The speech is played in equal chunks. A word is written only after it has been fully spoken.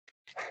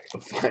The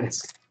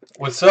finest.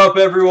 What's up,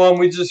 everyone?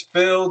 We just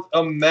filled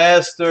a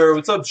master.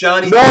 What's up,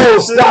 Johnny? No,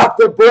 Thompson? stop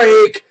the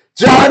break.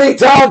 Johnny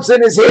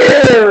Thompson is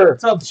here.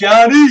 What's up,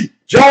 Johnny?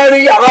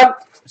 Johnny, I'm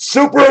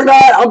super or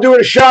not, I'm doing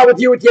a shot with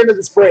you at the end of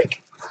this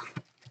break.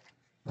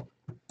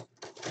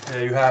 Yeah,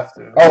 you have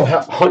to. Oh,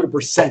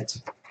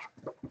 100%.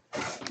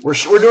 We're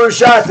doing a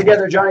shot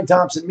together, Johnny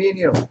Thompson, me and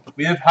you.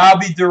 We have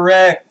Hobby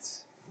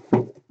Direct.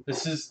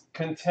 This is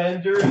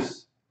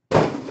Contenders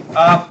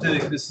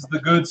Optic. This is the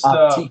good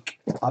stuff.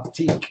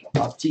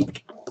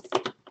 Optique.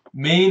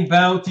 Main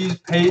bounties,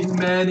 Peyton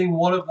Manning,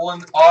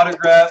 1/1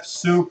 autograph,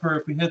 super.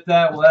 If we hit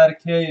that, we'll add a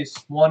case.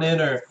 One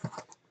inner.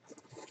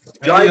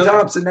 Johnny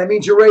Thompson, that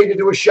means you're ready to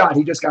do a shot.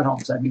 He just got home,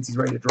 so that means he's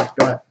ready to drink.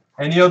 Go ahead.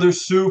 Any other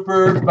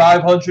super,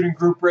 500 in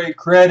group rate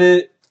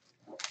credit.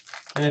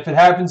 And if it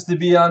happens to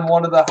be on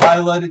one of the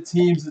highlighted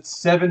teams, it's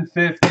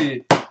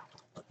 $750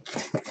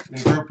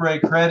 in group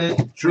rate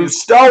credit. True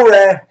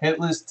story.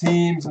 Hitless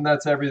teams, and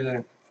that's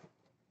everything.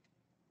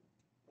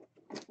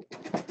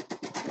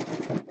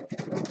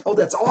 Oh,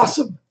 that's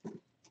awesome.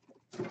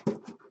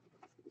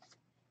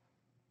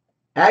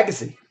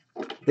 Agassi.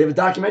 They have a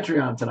documentary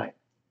on him tonight.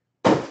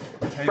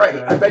 Right.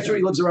 I bet you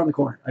he lives around the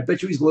corner. I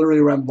bet you he's literally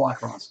around the block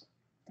from us.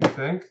 You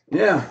think?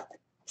 Yeah.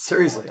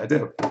 Seriously, I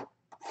do.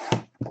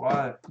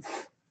 Why?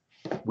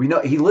 We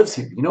know he lives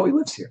here. You know he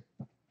lives here.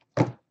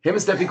 Him and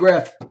Steffi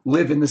Graf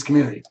live in this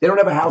community. They don't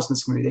have a house in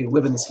this community. They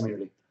live in this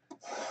community.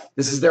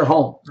 This is their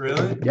home.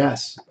 Really?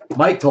 Yes.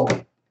 Mike told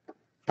me.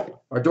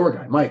 Our door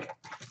guy, Mike.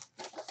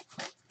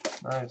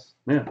 Nice.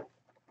 Yeah.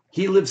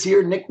 He lives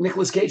here.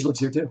 Nicolas Cage lives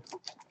here too.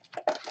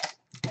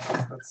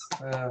 That's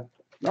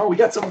No, we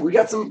got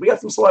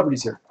some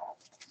celebrities here.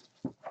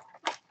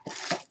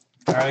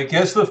 All right,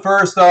 guess the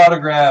first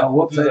autograph. Oh,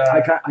 whoops,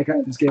 I kind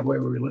of just gave away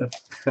where we live.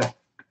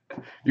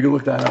 You can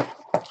look that up.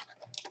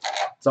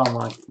 It's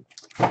online.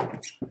 All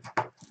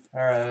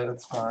right,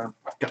 that's fine.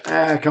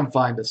 Come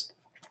find us.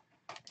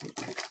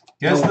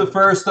 Guess the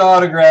first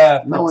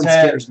autograph. No one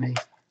scares me.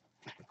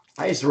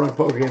 I used to run a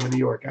poker game in New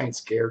York. I ain't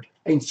scared.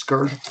 I ain't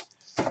scared.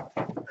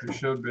 You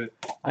should be.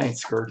 I ain't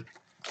scared.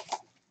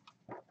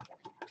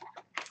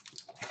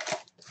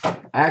 I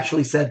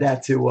actually said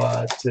that to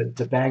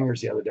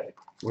Bangers the other day.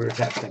 We were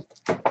texting.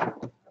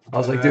 I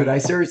was like, dude, I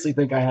seriously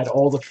think I had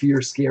all the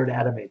fear scared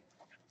out of me.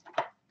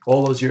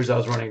 All those years I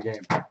was running a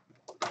game.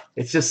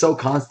 It's just so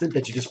constant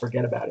that you just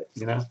forget about it,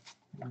 you know?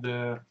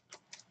 Yeah.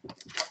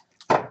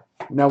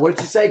 Now, what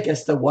did you say?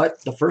 Guess the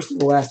what? The first or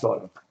the last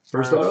auto?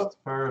 First auto?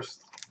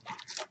 First.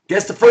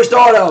 Guess the first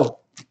auto.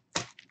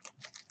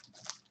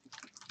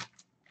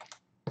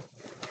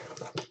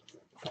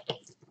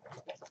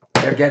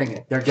 They're getting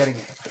it. They're getting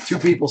it. Two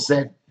people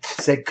said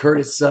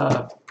Curtis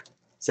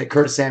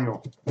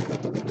Samuel.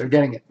 They're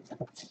getting it.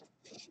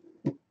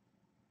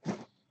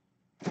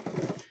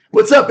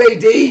 What's up,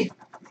 AD? You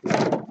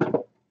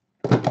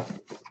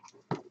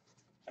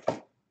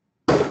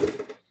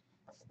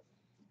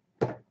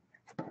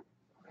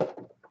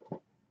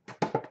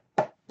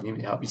need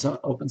me to help you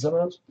open some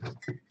of those?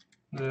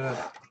 Yeah.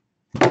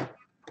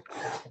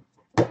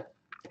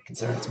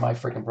 Consider it's my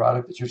freaking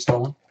product that you've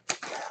stolen.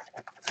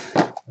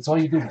 That's all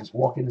you do, just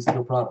walk in and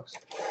steal products.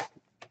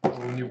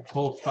 When you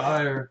pull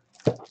fire,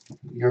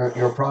 you're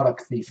a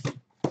product thief.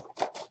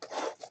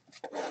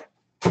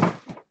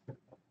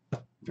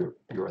 You're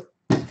a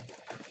I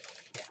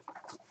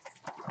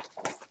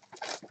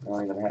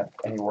don't even have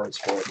any words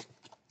for it.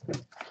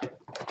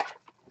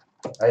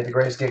 I had the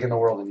greatest gig in the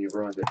world and you've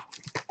ruined it.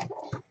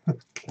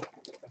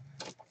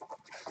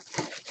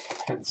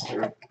 It's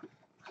true.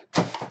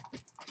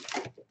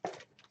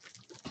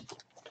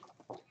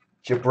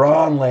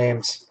 Jabron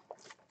lames.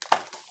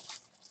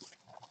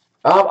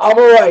 I'm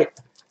all right.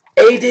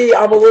 AD,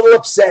 I'm a little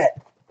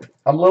upset.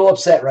 I'm a little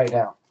upset right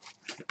now.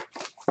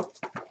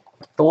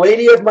 The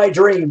lady of my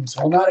dreams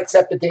will not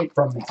accept a date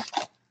from me.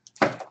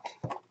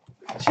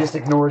 She just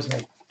ignores me.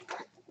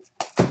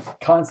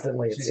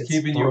 Constantly. She's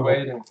keeping you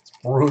waiting. It's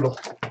brutal.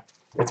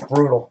 It's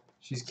brutal.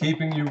 She's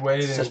keeping you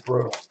waiting. It's just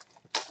brutal.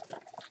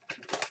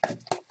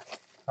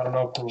 I don't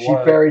know for She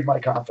what. buried my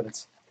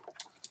confidence.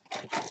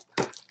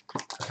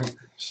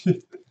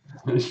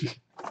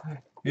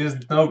 He has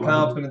no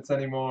confidence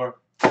anymore.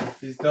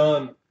 He's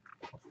done.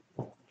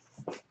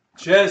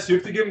 Jess, you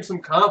have to give him some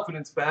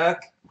confidence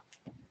back.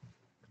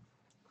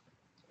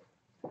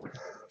 All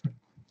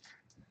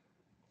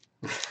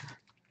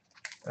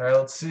right,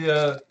 let's see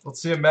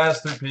a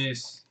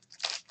masterpiece.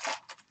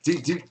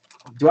 Do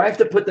I have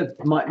to put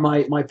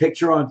my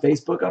picture on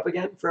Facebook up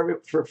again for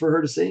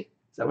her to see? Is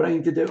that what I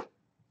need to do?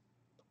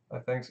 I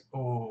think so.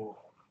 Oh,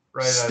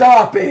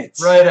 Stop it!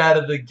 Right out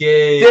of the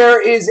gate. There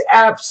is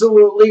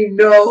absolutely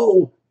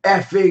no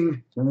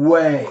effing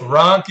way.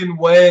 Gronk and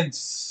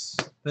Wentz.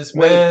 This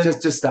man.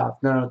 Wait, just stop.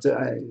 No,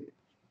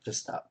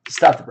 just stop.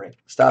 Stop the break.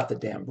 Stop the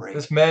damn break.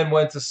 This man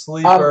went to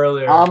sleep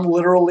earlier. I'm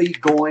literally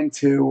going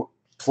to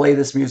play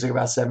this music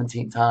about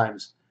 17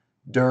 times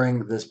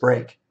during this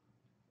break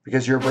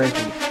because you're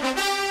breaking it.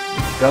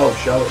 Go,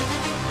 show it.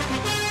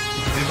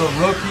 We have a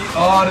rookie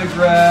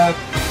autograph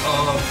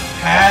of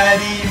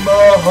Patty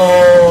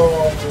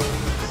Mahomes.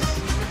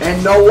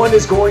 and no one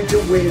is going to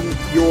win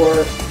your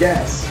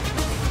guess.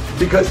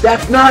 Because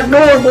that's not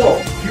normal.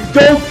 You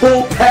don't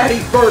pull Patty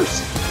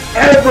first.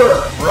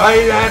 Ever.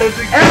 Right out of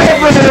the gate.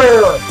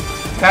 Ever.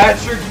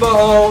 Patrick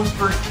Mahomes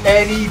for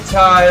Kenny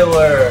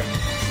Tyler.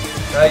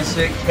 Nice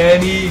hit,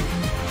 Kenny.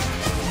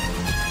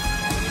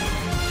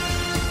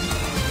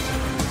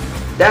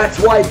 That's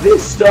why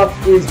this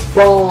stuff is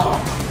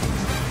bomb.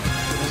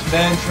 This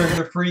man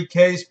triggered a free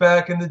case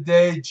back in the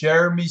day.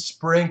 Jeremy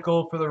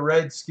Sprinkle for the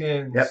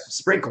Redskins. Yep,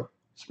 sprinkle.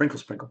 Sprinkle,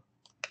 sprinkle.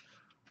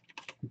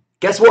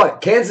 Guess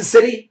what? Kansas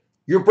City,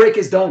 your break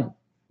is done.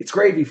 It's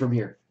gravy from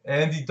here.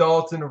 Andy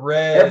Dalton,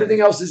 red.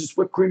 Everything else is just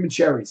whipped cream and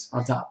cherries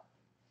on top.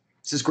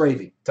 This is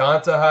gravy.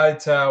 Donta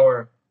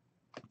Hightower.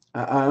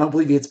 I don't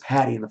believe he hits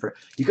Patty in the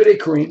first. You could have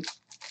hit Kareem.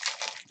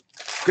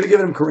 Could have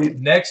given him Kareem.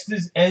 Next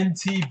is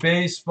NT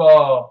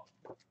Baseball.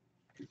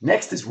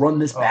 Next is run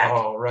this back.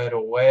 Oh, right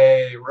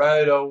away.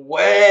 Right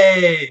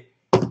away.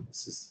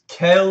 This is,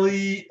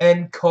 Kelly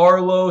and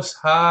Carlos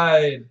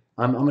Hyde.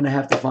 I'm going to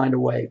have to find a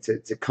way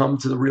to come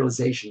to the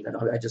realization that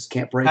I just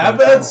can't break it. How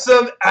about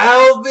some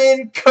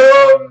Alvin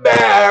Kamara?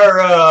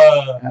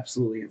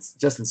 Absolutely. It's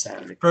just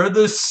insanity. For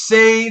the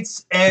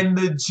Saints and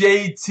the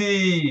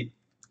JT.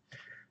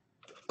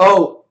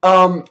 Oh,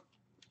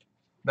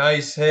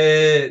 Nice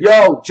hit.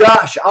 yo,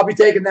 Josh, I'll be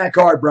taking that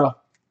card, bro.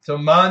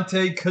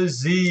 Monte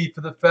Kazee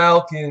for the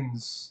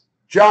Falcons.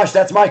 Josh,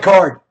 that's my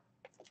card.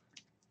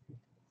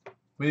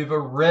 We have a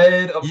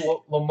red of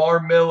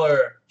Lamar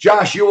Miller.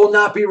 Josh, you will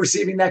not be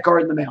receiving that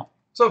card in the mail.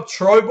 What's up,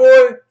 Troy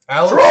boy?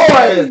 Alex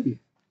Smith. Troy!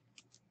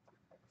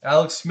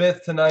 Alex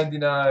Smith to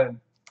 99.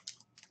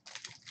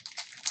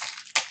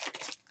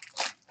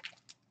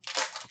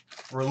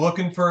 We're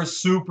looking for a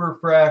super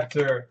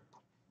fractor.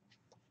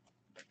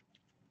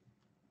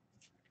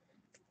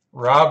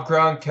 Rob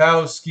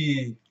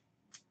Gronkowski.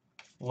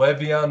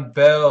 Le'Veon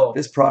Bell.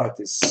 This product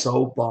is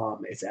so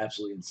bomb. It's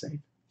absolutely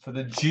insane. For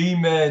the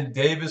G-Men,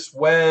 Davis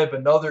Webb,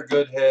 another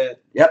good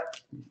hit. Yep.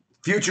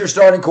 Future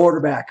starting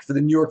quarterback for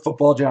the New York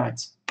Football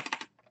Giants.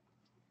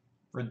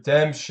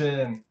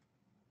 Redemption.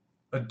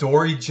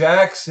 Adoree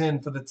Jackson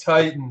for the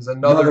Titans,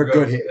 another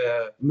good hit.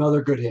 Yeah.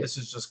 Another good hit. This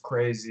is just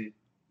crazy.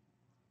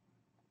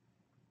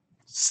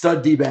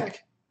 Stud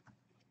D-back.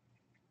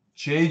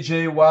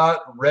 J.J.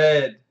 Watt,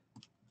 red.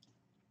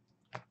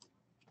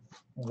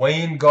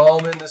 Wayne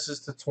Gallman, this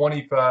is to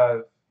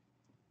 25.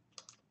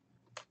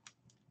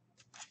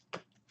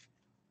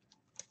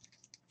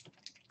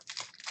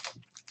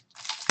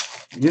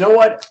 You know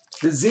what?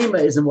 The Zima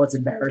isn't what's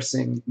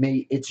embarrassing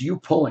me. It's you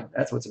pulling.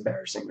 That's what's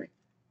embarrassing me.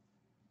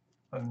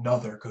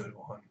 Another good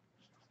one.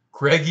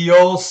 Greggy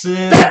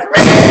Olsen.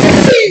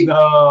 That's me!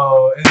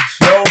 No. And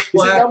Joe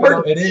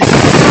Flacco. It is.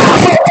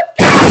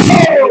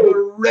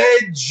 The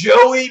red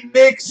Joey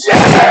Mixon.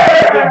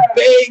 Yeah!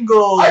 The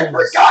Bengals. I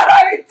forgot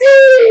I had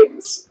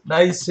teams!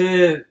 Nice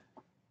hit.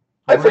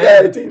 I forgot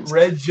I had teams.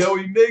 Red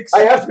Joey Mixon.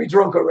 I have to be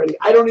drunk already.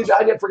 I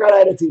forgot I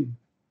had a team.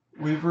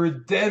 We've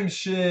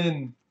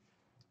redemption.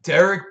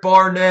 Derek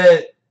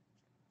Barnett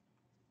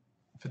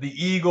for the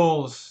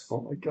Eagles.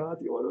 Oh my God,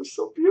 the auto is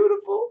so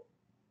beautiful.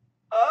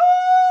 Ah!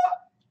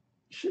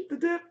 Shit the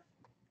dip.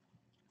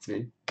 It's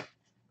me.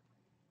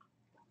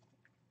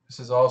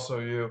 This is also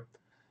you.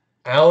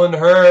 Alan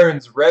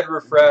Hearns, red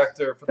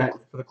refractor for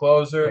the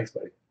closer. Thanks,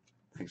 buddy.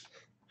 Thanks.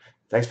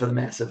 Thanks for the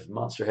massive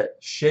monster hit.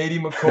 Shady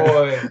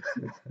McCoy.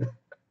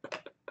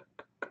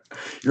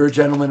 You're a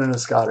gentleman and a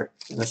scholar.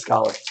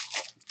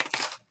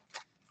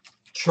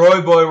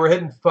 Troy boy, we're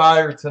hitting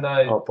fire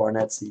tonight. Oh,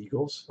 Barnett's the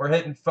Eagles. We're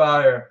hitting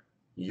fire.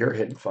 You're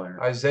hitting fire.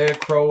 Isaiah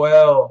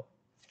Crowell.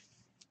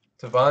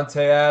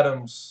 Devontae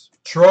Adams.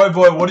 Troy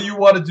boy, what do you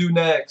want to do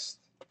next?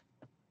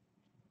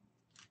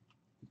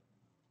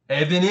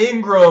 Evan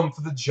Ingram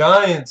for the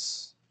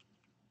Giants.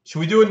 Should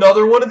we do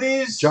another one of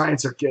these?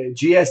 Giants are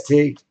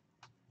GST.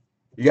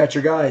 You got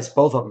your guys,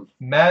 both of them.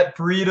 Matt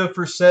Breida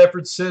for San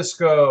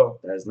Francisco.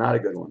 That is not a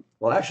good one.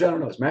 Well, actually, I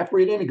don't know. Is Matt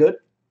Breida any good?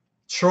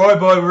 Troy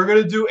boy, we're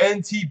going to do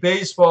NT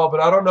baseball, but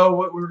I don't know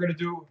what we were going to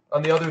do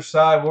on the other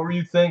side. What were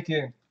you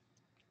thinking?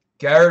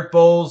 Garrett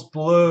Bowles,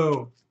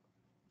 blue.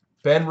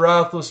 Ben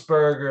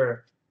Roethlisberger.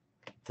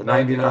 To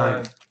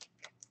 99.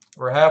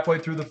 We're halfway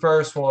through the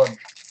first one.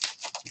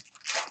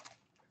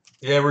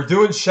 Yeah, we're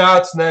doing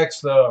shots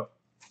next, though.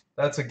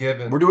 That's a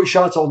given. We're doing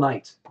shots all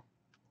night.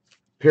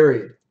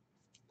 Period.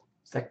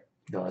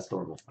 No, that's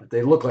normal.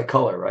 They look like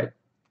color, right?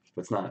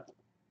 But it's not.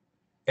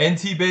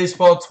 NT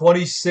Baseball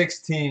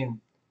 2016.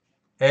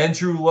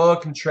 Andrew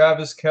Luck and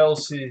Travis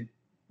Kelce.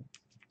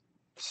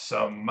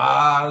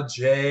 Samaje.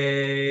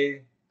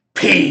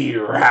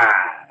 P-Ride.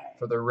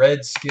 For the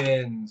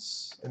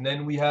Redskins. And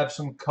then we have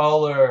some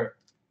color.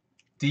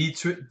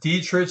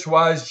 Dietrich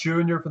Wise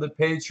Jr. for the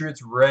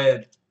Patriots,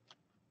 red.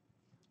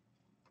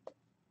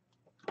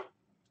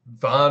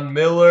 Von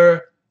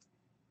Miller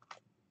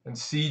and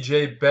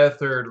C.J.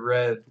 Beathard,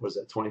 red. What is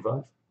that,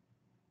 25?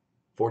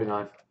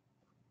 49.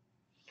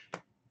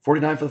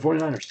 49 for the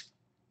 49ers.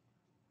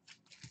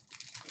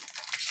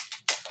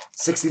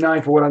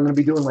 69 for what I'm going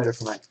to be doing later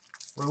tonight.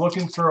 We're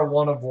looking for a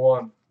 1 of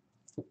 1.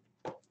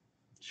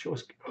 Show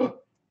us.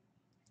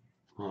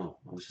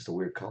 it's just a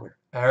weird color.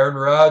 Aaron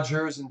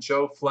Rodgers and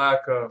Joe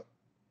Flacco.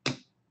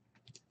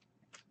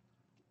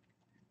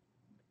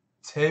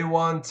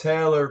 Taywan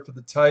Taylor for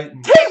the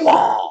Titans.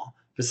 Taywan!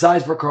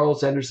 Besides for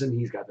Carlos Henderson,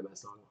 he's got the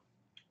best auto.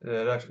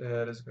 Yeah,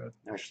 it is good.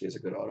 Actually, it's a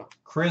good auto.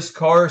 Chris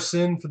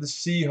Carson for the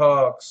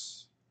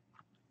Seahawks.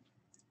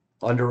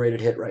 Underrated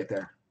hit right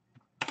there.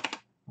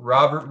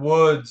 Robert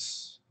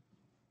Woods.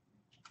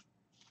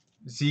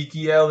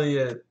 Zeke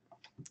Elliott.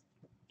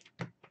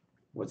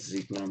 What's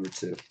Zeke number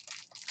 2?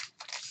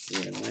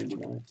 Yeah,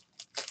 99.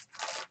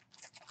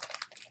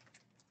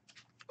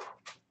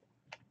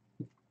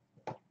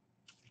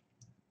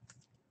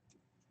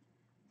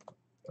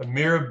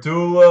 Amir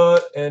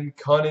Abdullah and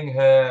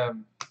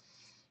Cunningham.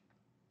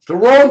 The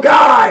wrong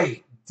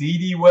guy!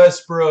 Dede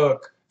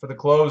Westbrook for the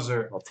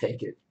closer. I'll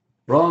take it.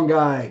 Wrong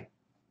guy.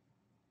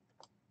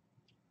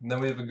 And then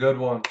we have a good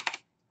one.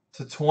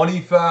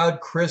 /25,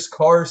 Chris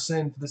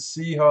Carson for the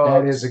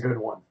Seahawks. That is a good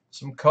one.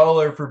 Some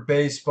color for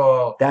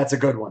baseball. That's a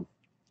good one.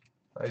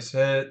 Nice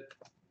hit.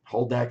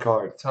 Hold that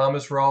card.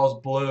 Thomas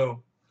Rawls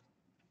blue.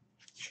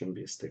 Shouldn't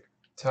be a sticker.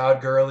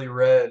 Todd Gurley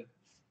red.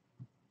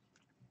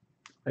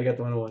 I got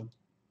the one.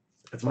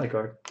 That's my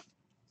card.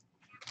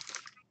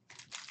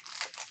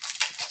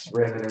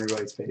 Ran in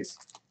everybody's face.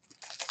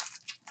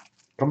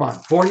 Come on.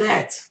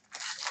 Fournette!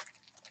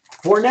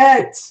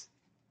 Fournette!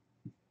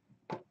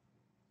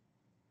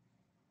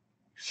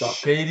 Suck.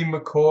 Shady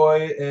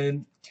McCoy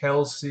and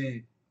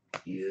Kelsey.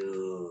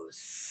 You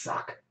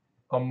suck.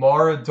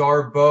 Amara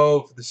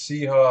Darboh for the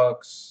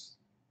Seahawks.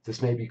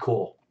 This may be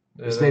cool.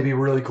 This may be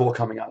really cool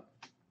coming up.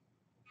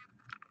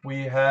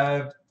 We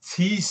have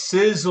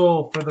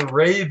T-Sizzle for the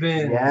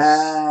Ravens.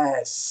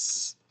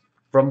 Yes.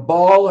 From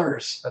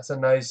Ballers. That's a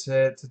nice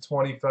hit He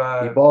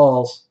 /25.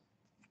 balls.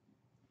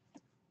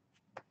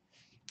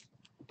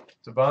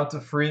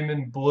 Devonta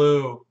Freeman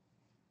blue.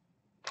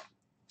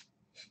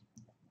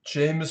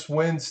 Jameis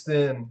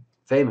Winston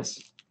Famous.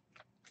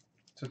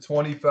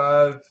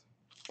 /25.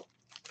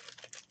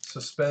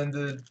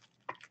 Suspended.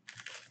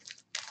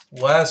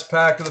 Last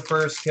pack of the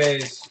first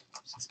case.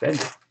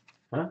 Suspended.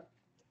 Huh?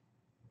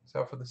 It's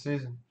out for the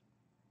season.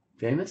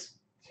 Famous?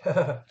 He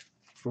For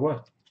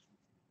what?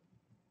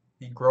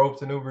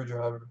 groped an Uber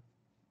driver.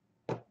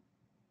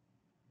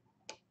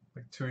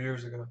 Like 2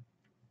 years ago.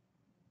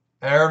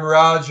 Aaron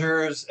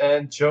Rodgers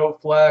and Joe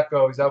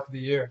Flacco. He's out for the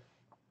year.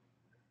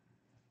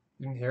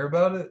 You didn't hear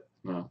about it?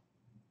 No.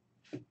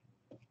 I'm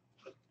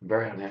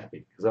very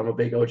unhappy because I'm a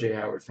big O.J.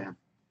 Howard fan.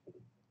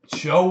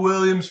 Joe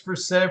Williams for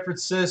San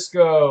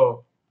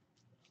Francisco.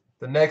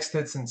 The next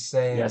hit's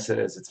insane. Yes, it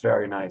is. It's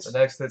very nice. The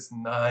next hit's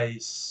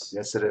nice.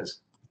 Yes, it is.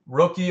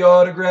 Rookie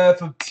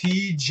autograph of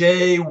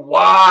T.J.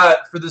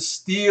 Watt for the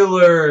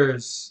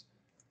Steelers.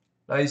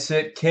 Nice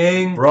hit,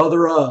 King.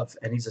 Brother of,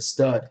 and he's a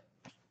stud.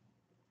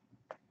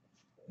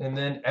 And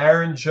then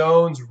Aaron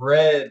Jones,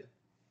 red.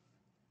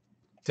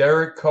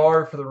 Derek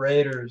Carr for the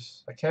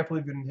Raiders. I can't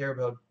believe we didn't hear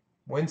about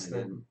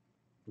Winston.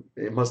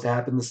 It must have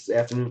happened this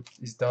afternoon.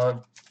 He's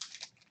done.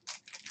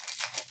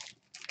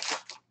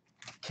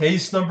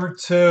 Case number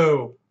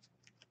 2.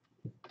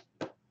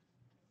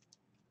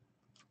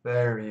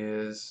 There he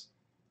is.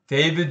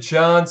 David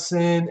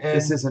Johnson and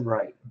This isn't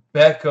right.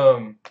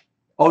 Beckham.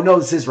 Oh, no,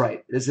 this is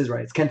right. This is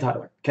right. It's Ken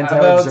Tyler. Ken How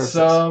Tyler about deserves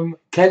some this.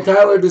 Ken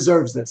Tyler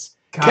deserves this.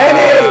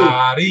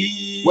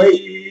 Kenny!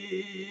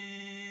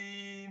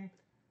 Kareem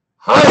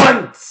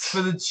Hunt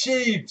for the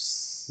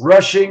Chiefs.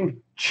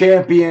 Rushing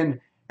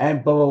champion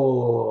and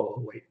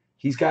wait.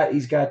 He's got the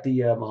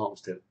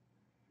Mahomes too.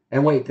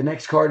 And wait, the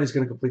next card is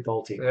going to complete the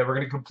whole team. Yeah, we're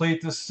going to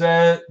complete the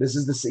set. This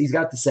is the he's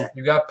got the set.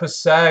 You got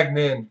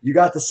Pasagnan. You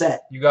got the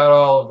set. You got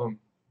all of them.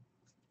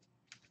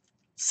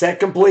 Set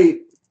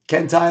complete.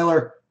 Ken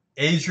Tyler.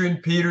 Adrian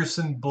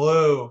Peterson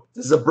blue.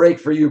 This is a break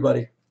for you,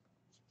 buddy.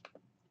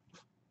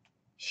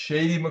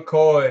 Shady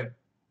McCoy.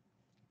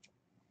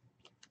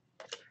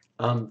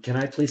 Can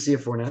I please see a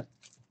Fournette?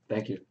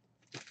 Thank you.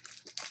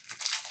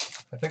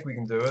 I think we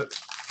can do it.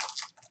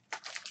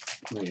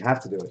 No, you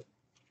have to do it.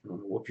 I'm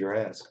gonna whoop your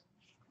ass.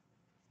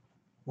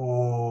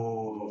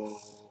 Oh.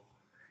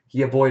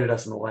 He avoided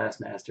us in the last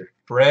master.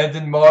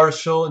 Brandon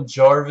Marshall and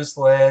Jarvis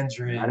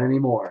Landry. Not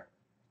anymore.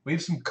 We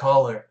have some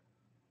color.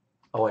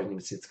 Oh, I didn't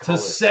even see its color.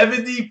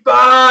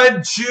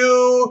 /75,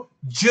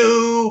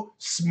 Jew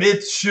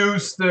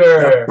Smith-Schuster.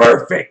 The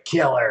perfect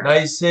killer.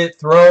 Nice hit,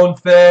 Throne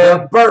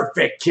fan. The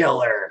perfect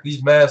killer.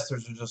 These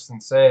masters are just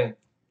insane.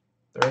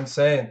 They're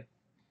insane.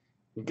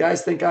 You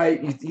guys think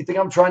you think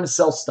I'm trying to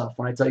sell stuff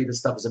when I tell you this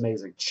stuff is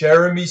amazing?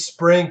 Jeremy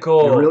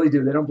Sprinkle. They really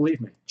do. They don't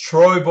believe me.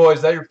 Troy Boy,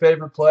 is that your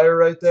favorite player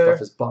right there?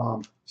 Stuff is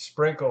bomb.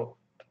 Sprinkle.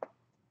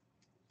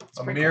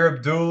 Amir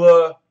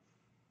Abdullah.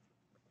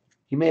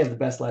 He may have the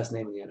best last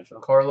name in the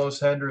NFL.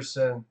 Carlos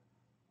Henderson.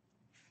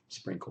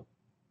 Sprinkle.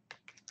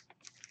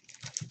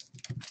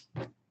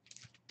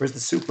 Where's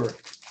the super?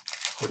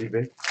 Pretty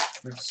big.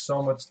 We have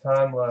so much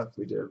time left.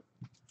 We do.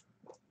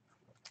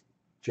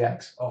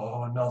 Jax.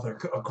 Oh, another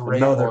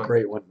great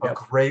one. Yep. A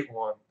great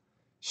one.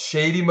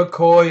 Shady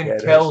McCoy and Yeah, it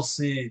is.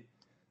 Kelsey.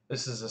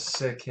 This is a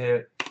sick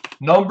hit.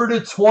 Number to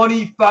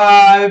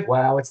 25.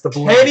 Wow, it's the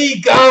blue. Kenny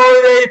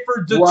Galladay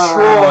for Detroit.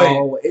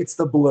 Wow, it's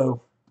the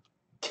blue.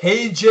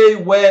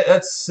 KJ Wett,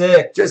 that's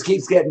sick. Just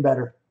keeps getting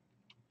better.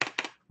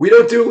 We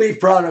don't do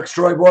leaf products,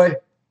 Troy boy.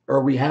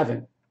 Or we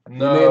haven't.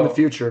 No. We may in the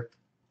future.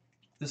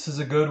 This is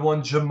a good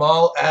one.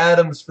 Jamal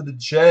Adams for the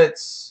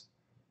Jets.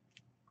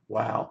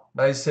 Wow.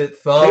 Nice hit,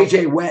 thumb.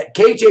 KJ Wett.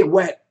 KJ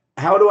Wett.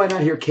 How do I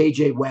not hear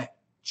KJ Wett?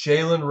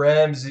 Jalen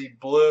Ramsey,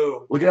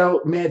 blue. Look at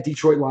how mad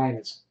Detroit Lion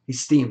is. He's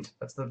steamed.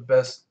 That's the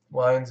best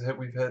Lions hit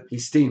we've hit.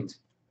 He's steamed.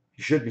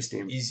 He should be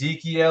steamed.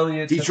 Ezekiel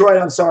Elliott.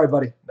 Detroit, I'm sorry,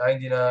 buddy.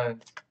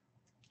 99.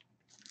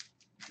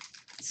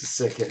 It's a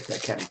sick hit,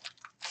 that Kenny.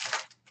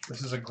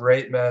 This is a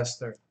great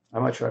master. I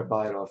might try to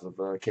buy it off of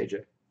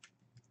KJ.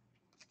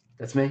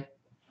 That's me.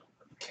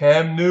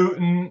 Cam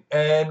Newton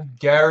and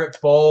Garrett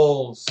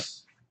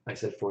Bowles. I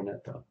said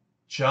Fournette, though.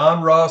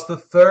 John Ross III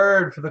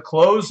for the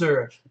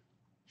closer.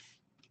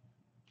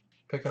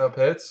 Picking up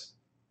hits.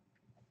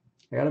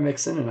 I got a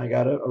Mixon and I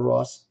got a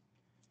Ross.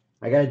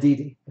 I got a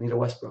DD. I need a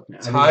Westbrook now.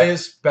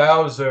 Tyus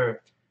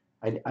Bowser.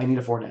 I need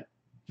a Fournette.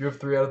 You have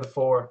 3 out of the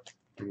 4.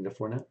 I need a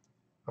Fournette.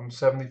 I'm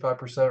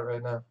 75%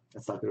 right now.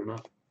 That's not good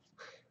enough.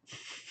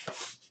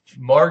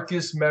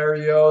 Marcus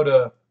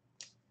Mariota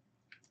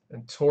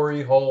and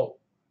Torrey Holt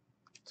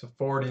to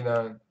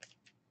 49.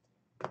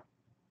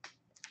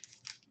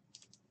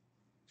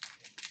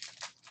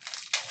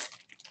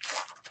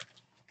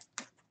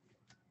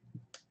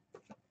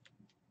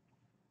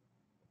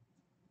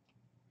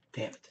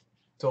 Damn it.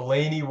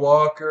 Delaney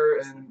Walker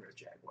and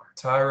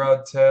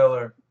Tyrod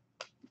Taylor.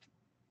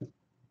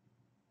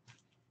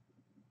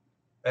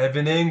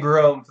 Evan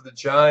Ingram for the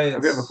Giants.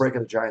 Have you ever break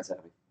of the Giants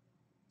having?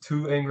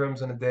 2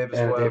 Ingrams and a Davis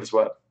And Webb. a Davis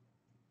Webb.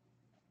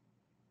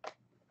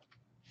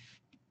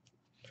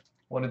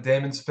 One of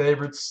Damon's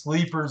favorite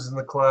sleepers in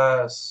the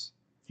class.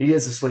 He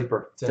is a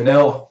sleeper.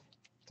 Donnell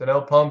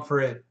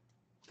Pumphrey.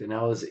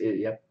 Donnell is,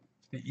 yep.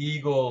 The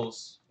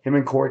Eagles. Him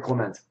and Corey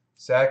Clement.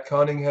 Zach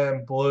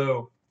Cunningham,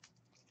 blue.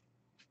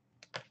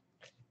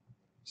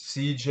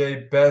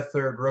 CJ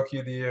Beathard, Rookie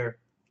of the Year.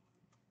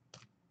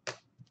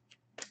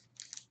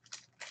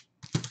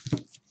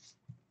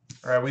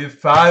 All right, we have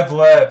 5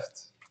 left.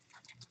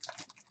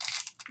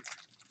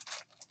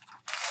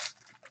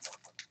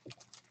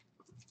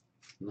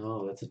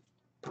 No, that's a...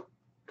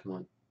 Come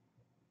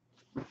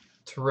on.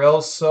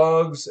 Terrell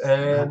Suggs Not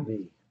and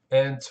me.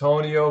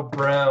 Antonio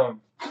Brown.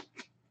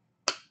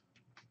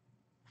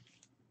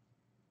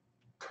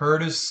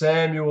 Curtis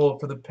Samuel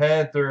for the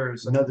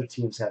Panthers. Another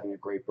team's having a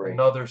great break.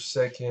 Another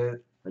sick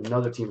hit.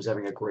 Another team's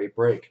having a great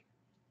break.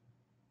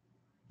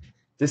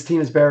 This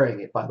team is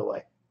burying it, by the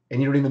way. And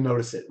you don't even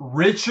notice it.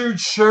 Richard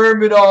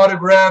Sherman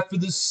autograph for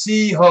the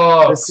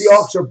Seahawks. The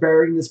Seahawks are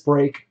burying this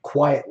break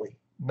quietly.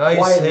 Nice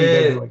Quietly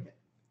they're hit. doing it.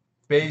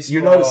 Baseball.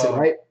 You notice it,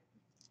 right?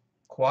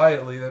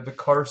 Quietly. They have the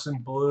Carson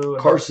Blue.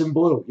 Carson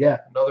Blue, yeah.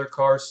 Another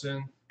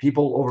Carson.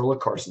 People overlook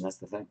Carson, that's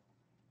the thing.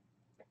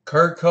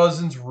 Kirk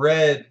Cousins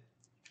red.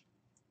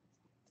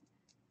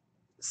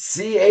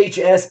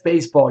 CHS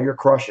Baseball, you're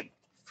crushing.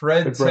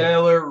 Fred Good break.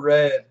 Taylor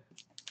red.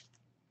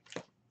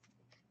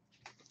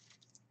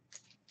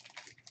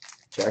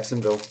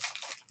 Jacksonville.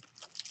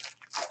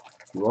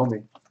 You owe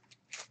me.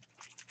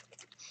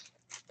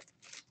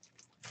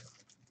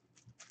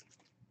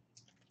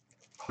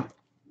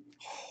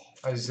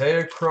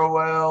 Isaiah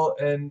Crowell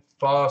and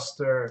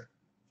Foster.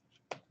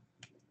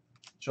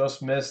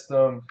 Just missed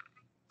them.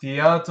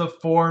 Deonta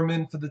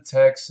Foreman for the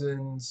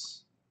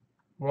Texans.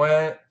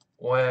 Wah.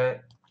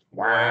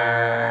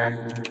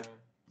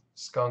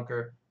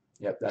 Skunker.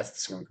 Yep, that's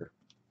the skunker.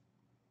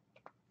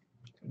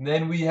 And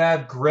then we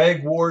have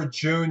Greg Ward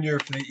Jr.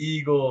 for the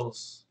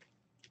Eagles.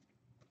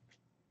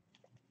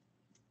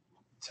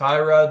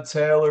 Tyrod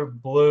Taylor,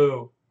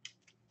 blue.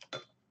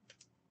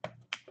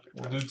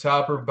 We'll do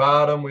top or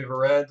bottom. We have a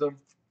random.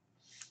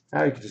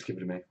 Ah, you can just give it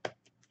to me.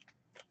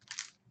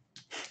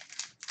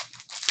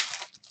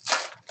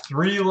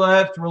 3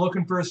 left. We're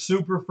looking for a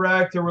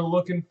superfractor. We're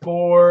looking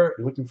for...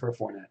 You're looking for a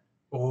Fournette.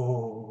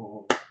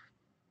 Oh,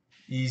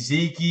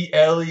 Ezekiel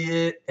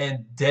Elliott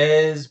and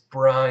Dez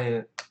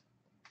Bryant.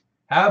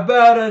 How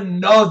about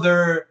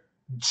another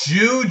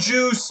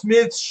Juju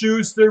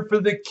Smith-Schuster for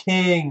the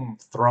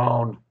Kings?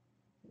 Thrown.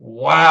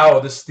 Wow,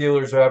 the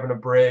Steelers are having a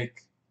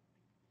break.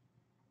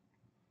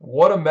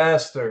 What a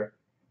master.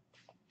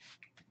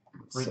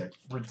 Sick.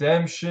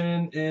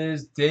 Redemption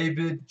is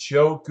David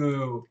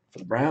Njoku. For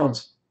the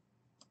Browns.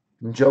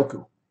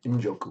 Njoku.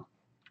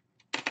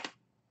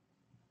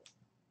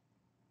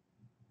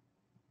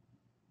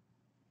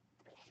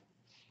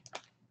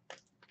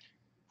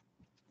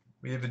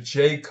 We have a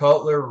Jay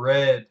Cutler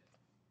red.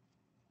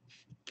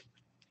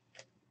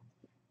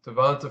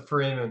 Devonta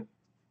Freeman.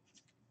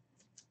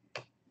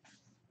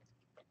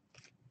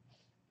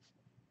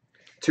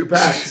 2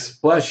 packs.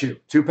 Bless you.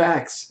 2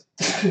 packs.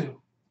 All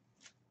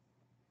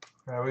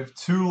right, we have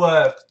 2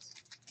 left.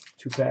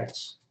 2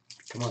 packs.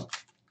 Come on.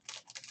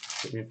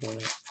 Give me a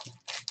Fournette.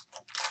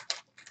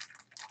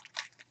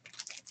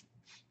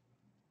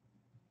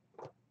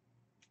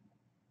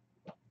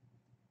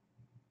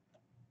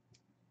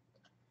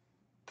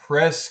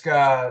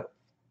 Prescott.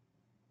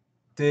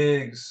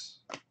 Diggs.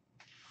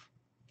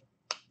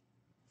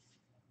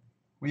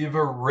 We have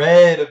a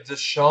red of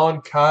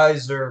Deshaun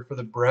Kaiser for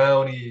the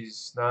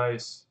Brownies.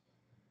 Nice.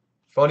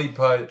 Funny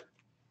pipe.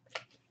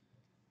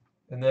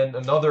 And then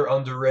another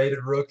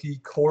underrated rookie,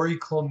 Corey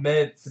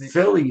Clement for the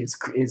Philly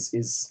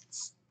is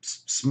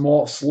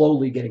small,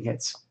 slowly getting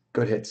hits.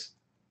 Good hits.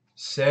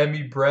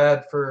 Sammy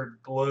Bradford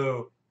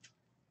blue.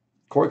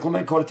 Corey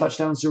Clement caught a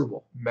touchdown in the Super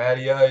Bowl.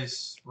 Matty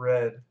Ice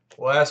red.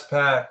 Last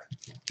pack.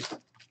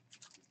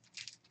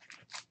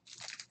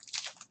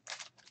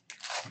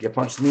 Get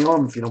punched in the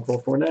arm if you don't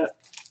pull Fournette.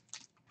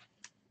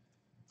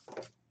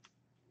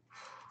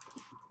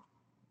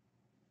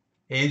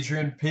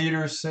 Adrian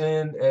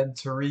Peterson and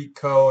Tariq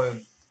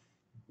Cohen.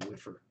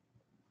 Whiffer.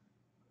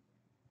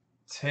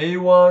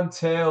 Taywan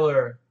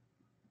Taylor,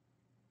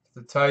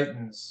 the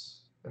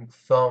Titans, and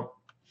Thump.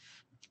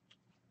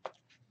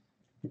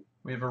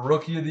 We have a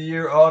Rookie of the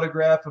Year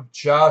autograph of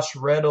Josh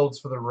Reynolds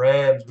for the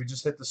Rams. We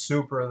just hit the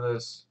super of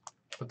this,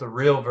 but the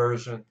real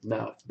version.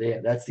 No,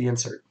 yeah, that's the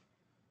insert.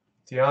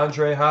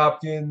 DeAndre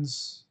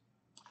Hopkins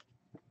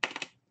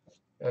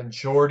and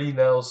Jordy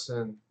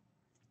Nelson.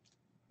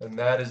 And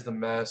that is the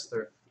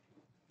master.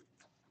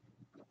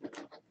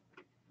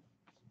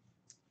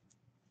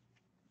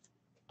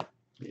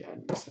 Yeah.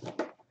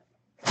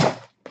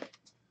 That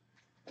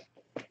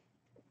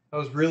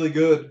was really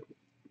good.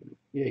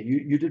 Yeah,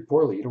 you did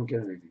poorly. You don't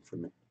get anything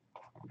from me.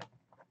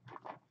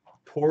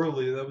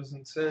 Poorly. That was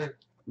insane.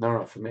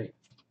 No, for me.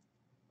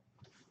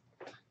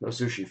 No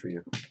sushi for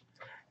you.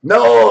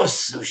 No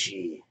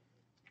sushi.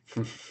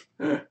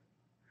 But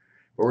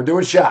we're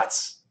doing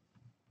shots.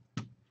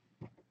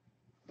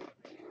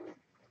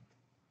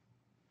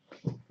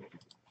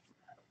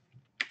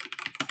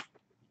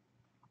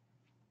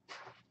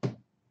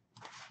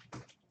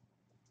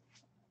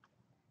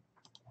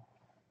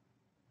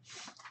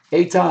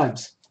 Eight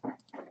times.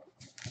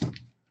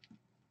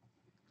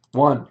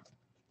 1,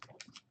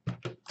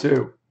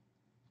 2,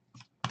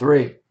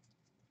 3,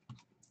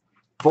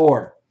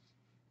 4,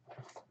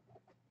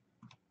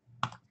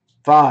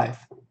 5,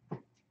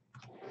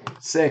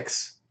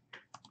 6,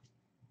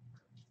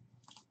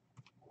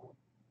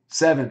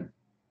 7.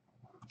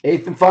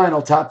 Eighth and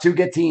final. Top two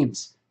get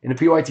teams in a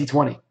PYT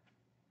 20.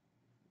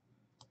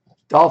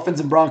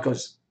 Dolphins and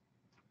Broncos.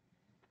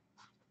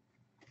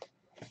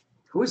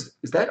 Who is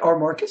that? R.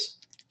 Marcus?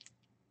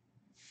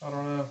 I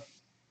don't know.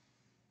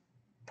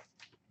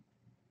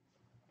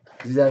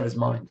 He's out of his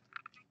mind.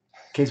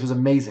 Case was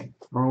amazing.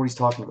 I don't know what he's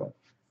talking about.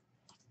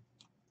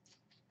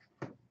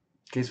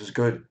 Case was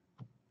good.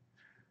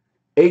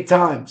 8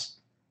 times.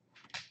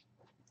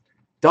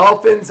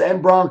 Dolphins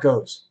and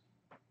Broncos.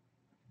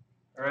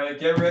 All right,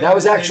 get ready. That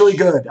was to actually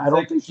take- good. I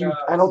don't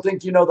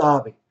think you know the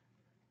hobby.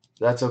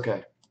 That's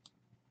okay.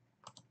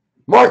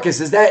 Marcus,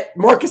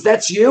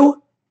 that's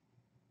you?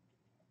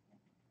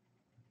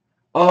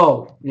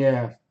 Oh,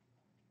 yeah.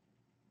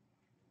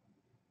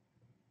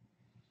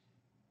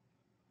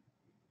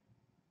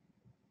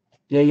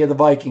 Yeah, you're the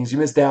Vikings. You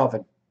missed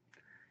Dalvin.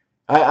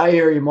 I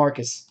hear you,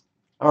 Marcus.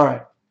 All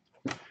right.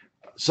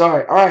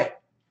 Sorry. All right.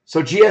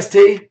 So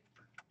GST,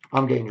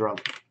 I'm getting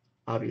drunk,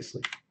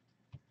 obviously.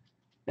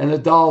 And the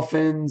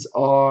Dolphins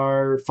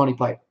are Funny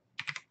Pipe.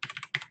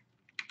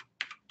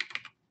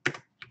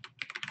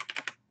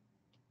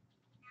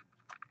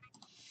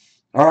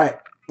 All right.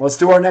 Let's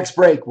do our next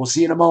break. We'll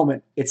see you in a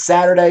moment. It's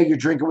Saturday. You're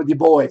drinking with your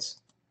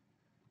boys.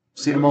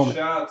 See you in a moment.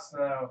 Shots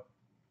now.